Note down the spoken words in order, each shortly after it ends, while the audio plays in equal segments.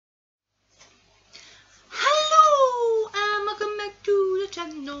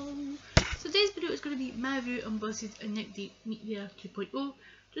my review on Busted and Nick Deep Meet There 2.0,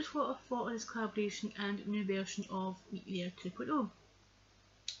 just what I thought of this collaboration and new version of Meet There 2.0.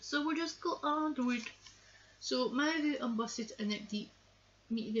 So we'll just go on the road. So my review on Busted and Nick Deep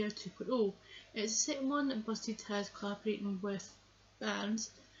Meet There 2.0. It's the second one that Busted has collaborating with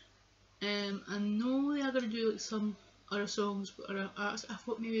bands. I know they are going to do like some other songs with other artists. I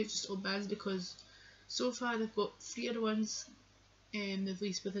thought maybe it's just all bands because so far they've got 3 other ones they've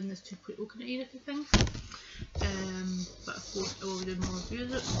released within this 2.0 kind of era thing. But of course I will be doing more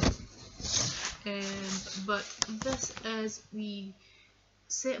reviews of it. But this is the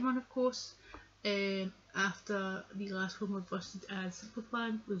second one, of course, after the last one was Busted as Simple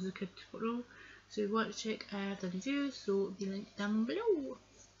Plan, was the Kid 2.0. So if you want to check, I have done reviews, so the link down below.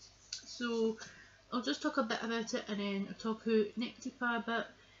 So I'll just talk a bit about it, and then I'll talk about Nick Deep a bit,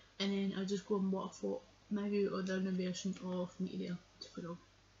 and then I'll just go on what I thought my review of the new version of Meet You There 2.0.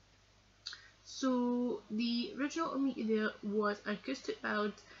 So the original Meet You There was an acoustic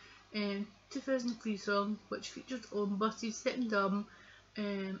ballad 2003 song which featured on Busted's second album,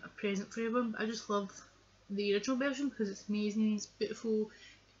 A Present for Everyone. I just love the original version because it's amazing, it's beautiful,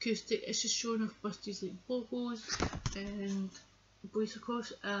 acoustic, it's just showing off Busted's like vocals and voice of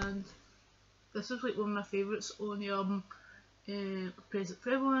course, and this was like one of my favourites on the album, A Present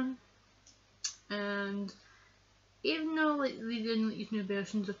for Everyone. And even though like they did like these new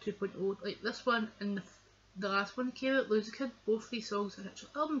versions of 2.0, like this one and the last one that came out, Lose a Kid, both these songs are actual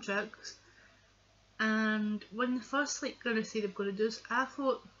album tracks. And when they first like gonna say they're gonna do this, I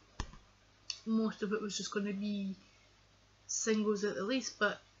thought most of it was just gonna be singles at the least,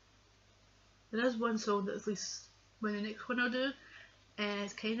 but there is one song that at least when the next one I'll do,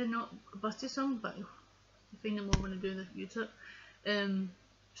 it's kind of not a Busted song, but I find them all when I do the review to it.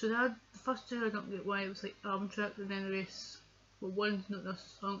 So the first 2 I don't get why it was like album tracks, and then the rest, well, one's not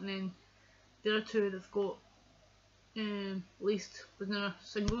this song, and then the other 2 they've got at least with no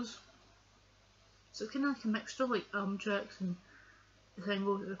singles. So it's kind of like a mixture of like album tracks and the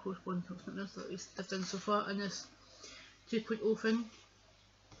singles that correspond to something else that at least they've done so far in this 2.0 thing,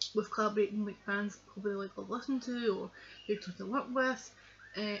 with collaborating with bands probably like I've listened to or they've tried to work with,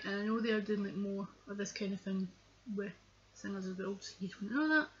 and I know they are doing like more of this kind of thing with singers as well, so you just want to know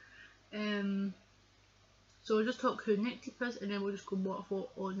that. So I'll just talk who Nick Deep is, and then we'll just go what I thought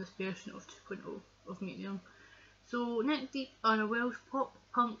on this version of 2.0 of Meet You. So Nick Deep are a Welsh pop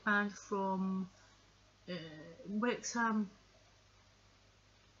punk band from Wrexham.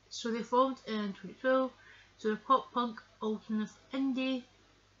 So they formed in 2012. So they're pop punk, alternative indie,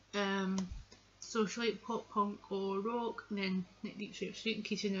 so if you like pop punk or rock, then Nick Deep straight in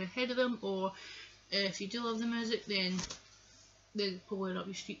case you know ahead of them, or if you do love the music, then probably up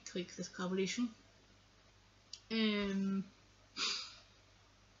your street to like this collaboration.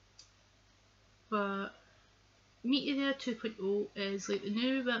 But Meet You There 2.0 is like the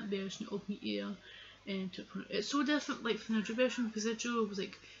new revamped version of Meet You There 2.0. It's so different like from the original version because the original was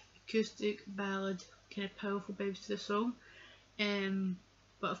like acoustic, ballad, kind of powerful vibes to the song.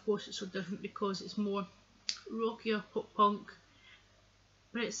 But of course it's so different because it's more rockier, pop punk.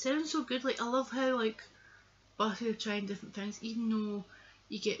 But it sounds so good. Like I love how like Busted are trying different things, even though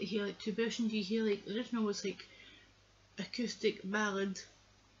you get to hear like 2 versions. You hear like the original was like acoustic ballad,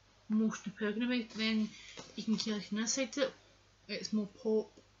 most programming, then you can hear like on this side to it, it's more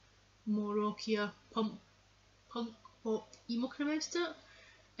pop, more rockier, punk, pop, emo kind of vibes to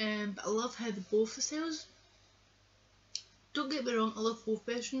it. But I love how both the styles. Don't get me wrong, I love both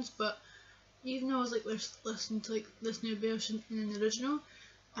versions, but even though I was like listening to like this new version and then the original,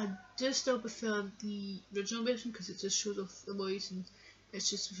 I do still prefer the original version because it just shows off the voice and it's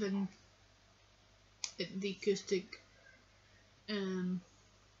just within the acoustic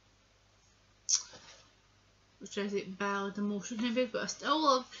which is like ballad emotion kind of, but I still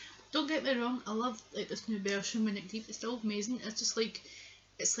love, don't get me wrong, I love like this new version with Nick Deep. It's still amazing. It's just like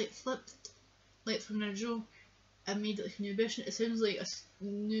it's like flipped like from the original. I made it like a new version. It sounds like a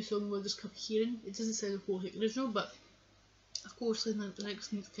new song we'll just keep hearing. It doesn't sound of course like original, but of course like the next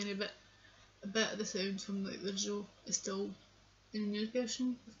kind of a bit of the sound from like the original is still in the new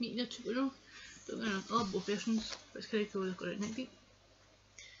version of Meet You There 2.0. Don't get me wrong, I love both versions, but it's kind of cool they've got it Nick Deep.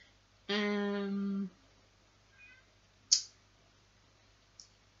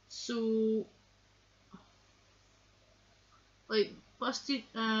 So like Busted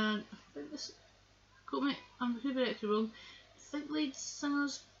and I think this quote me, I'm could be actually wrong. I think lead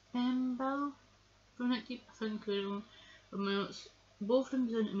singers Bell from Nick Deep, I think they're wrong. But both of them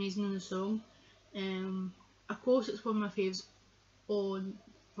doing amazing in the song. Of course it's one of my favourites from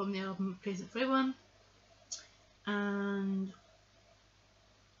the album Present for Everyone. And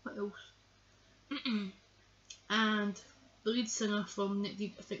what else? And the lead singer from Nick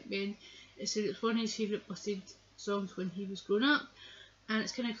Deep, I think Ben, it said it's one of his favourite Busted songs when he was growing up, and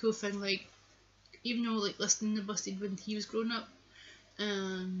it's kind of cool thing, like, even though like listening to Busted when he was growing up,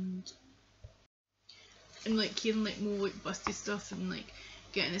 and like hearing like more like Busted stuff and like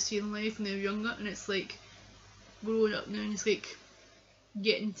getting to see in life when they were younger, and it's like growing up now and it's like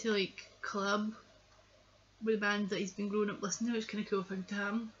getting to like collab with bands that he's been growing up listening to, which is kind of cool thing to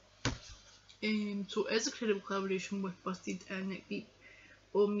happen. So it is a credible collaboration with Busted and Nick Deep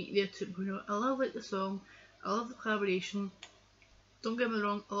on Meet There 2.0. I love like the song, I love the collaboration. Don't get me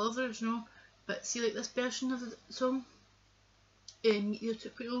wrong, I love the original, but see like this version of the song, Meet There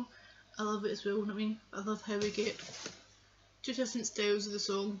 2.0, I love it as well. You know what I mean? I love how we get two different styles of the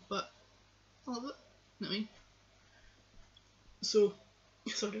song, but I love it. You know what I mean? So,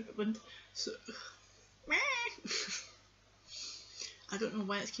 sorry I got wind. So, I don't know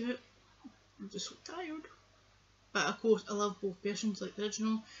why it came out. I'm just so tired. But of course, I love both versions, like the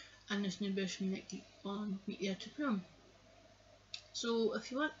original and this new version Nick Deep on Meet There 2.0. So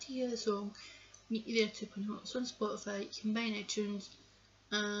if you want to hear the song Meet You There 2.0, it's on Spotify, you can buy it on iTunes,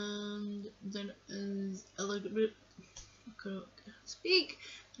 and there is a lyric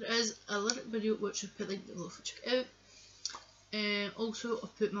video which I've put linked below for check out. Also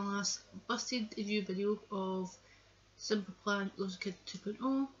I've put my last Busted review video of Simple Plan Loser Kid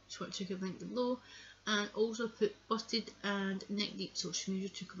 2.0, so want to check out the link below, and also put Busted and Nick Deep social media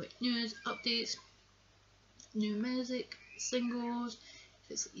to collect news, updates, new music, singles,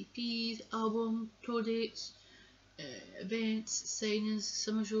 if it's EPs, album, tour dates, events, signings,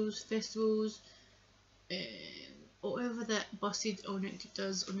 summer shows, festivals, whatever that Busted or Nick Deep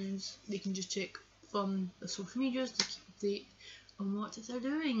does or news, they can just check from the social medias to keep update on what they're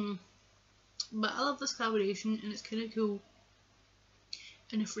doing. But I love this collaboration, and it's kind of cool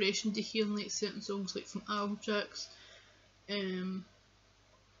and refreshing to hear like certain songs like from album tracks, and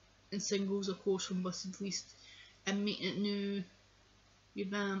singles of course from Busted released, and making it new,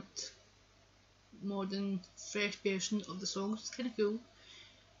 revamped, modern, fresh version of the songs. It's kind of cool.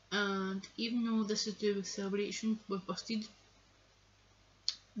 And even though this is due with celebration with Busted,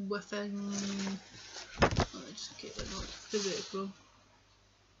 within, let's just get that note, where did it go?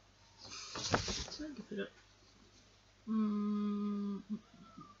 So I can put it. I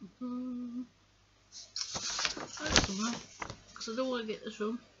don't know, because I don't want to get this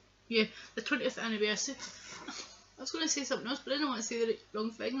wrong. Yeah, the 20th anniversary. I was going to say something else, but I didn't want to say the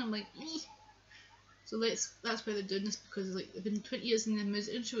wrong thing, and I'm like, eh. So that's why they're doing this, because like they've been 20 years in the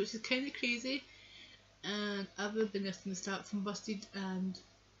music industry, which is kind of crazy. And I've been there from the start from Busted, and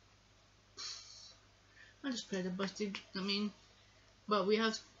I'm just proud of Busted. I mean, but we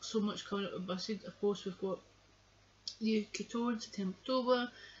have so much coming up with Busted. Of course, we've got the UK tour in September, October.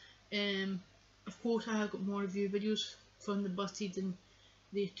 Of course, I have got more review videos from the Busted and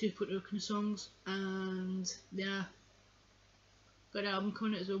the 2.0 kind of songs, and yeah, got an album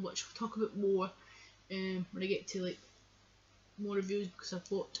coming out as well, which we'll talk about more when I get to like more reviews, because I've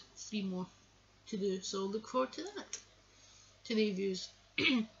got 3 more to do, so look forward to that. To the reviews,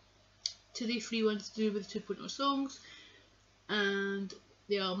 to the 3 ones to do with the 2.0 songs and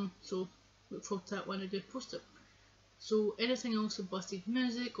the album, so look forward to that when I do post it. So anything else with Busted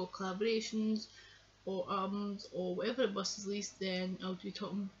music or collaborations or albums or whatever it Busted released, then I'll be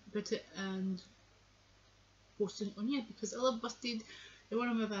talking about it and posting it on here, because I love Busted. They're one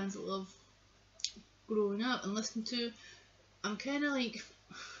of my bands that I love growing up and listening to. I'm kind of like,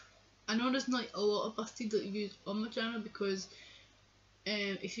 I know there's not a lot of Busted that you use on my channel, because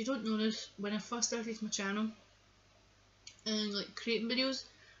if you don't know this, when I first started my channel and like creating videos,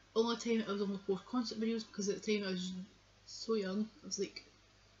 all the time I was only post concept videos, because at the time I was so young. I was like,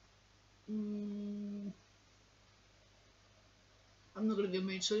 I'm not going to be on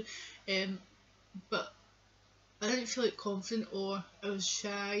my age, sorry, but I didn't feel like confident, or I was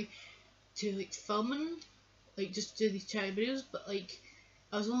shy to like filming, like just do these chatty videos, but like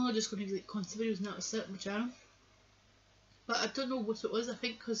I was only just going to do like concept videos and that was it on my channel. But I don't know what it was. I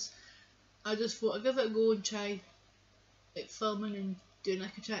think because I just thought I'd give it a go and try like filming and doing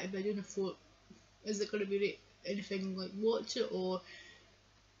like a chatty video, and I thought, is it going to be anything like watch it, or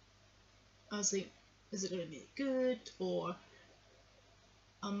I was like, is it going to be good, or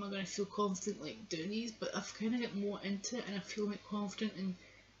am I going to feel confident like doing these? But I've kind of got more into it, and I feel like confident, and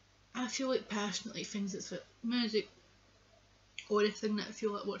I feel like passionate, like things that's like music or anything that I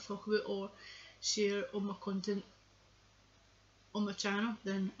feel like I want to talk about or share on my content on my channel,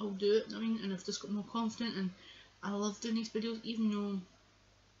 then I'll do it. I mean, and I've just got more confident, and I love doing these videos, even though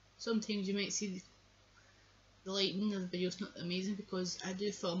sometimes you might see the lighting of the video's not amazing, because I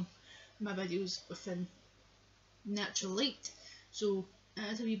do film my videos within natural light, so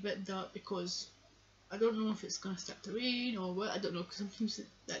it's a wee bit dark because I don't know if it's going to start to rain or what, I don't know, because sometimes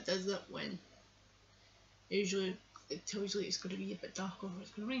that does that when usually it tells you it's going to be a bit darker or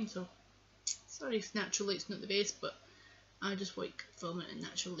it's going to rain. So sorry if natural light's not the best, but I just like filming in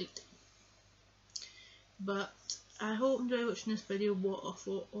natural light. But I hope you enjoy watching this video, what I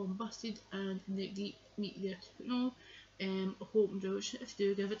thought on Busted and Nick Deep Meet There 2.0. I hope you enjoy watching it. If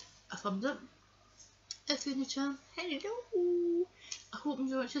you do, give it a thumbs up. If you're new to the channel, hello! I hope you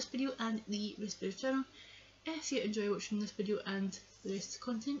enjoy watching this video and the rest of the channel. If you enjoy watching this video and the rest of the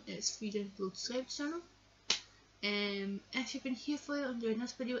content, it's free down below to subscribe to the channel. If you've been here for enjoying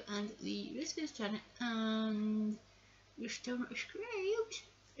this video and the rest of the channel and you're still not subscribed,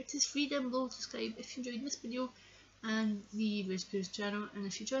 it is free down below to subscribe if you enjoyed this video and the rest of the channel, and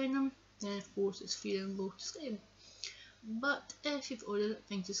if you join them then of course it's free down below to subscribe. But if you've already done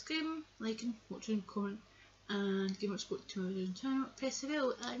things to subscribe, liking, watching, comment and giving much support to my videos on the channel, press the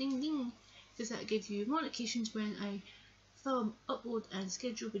bell ding ding, because that gives you more notifications when I film, upload and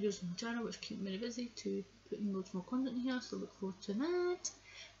schedule videos on the channel, which keep me very busy to putting loads more content in here, so look forward to that.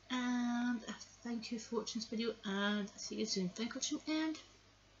 And thank you for watching this video and I'll see you soon. Thank you for watching and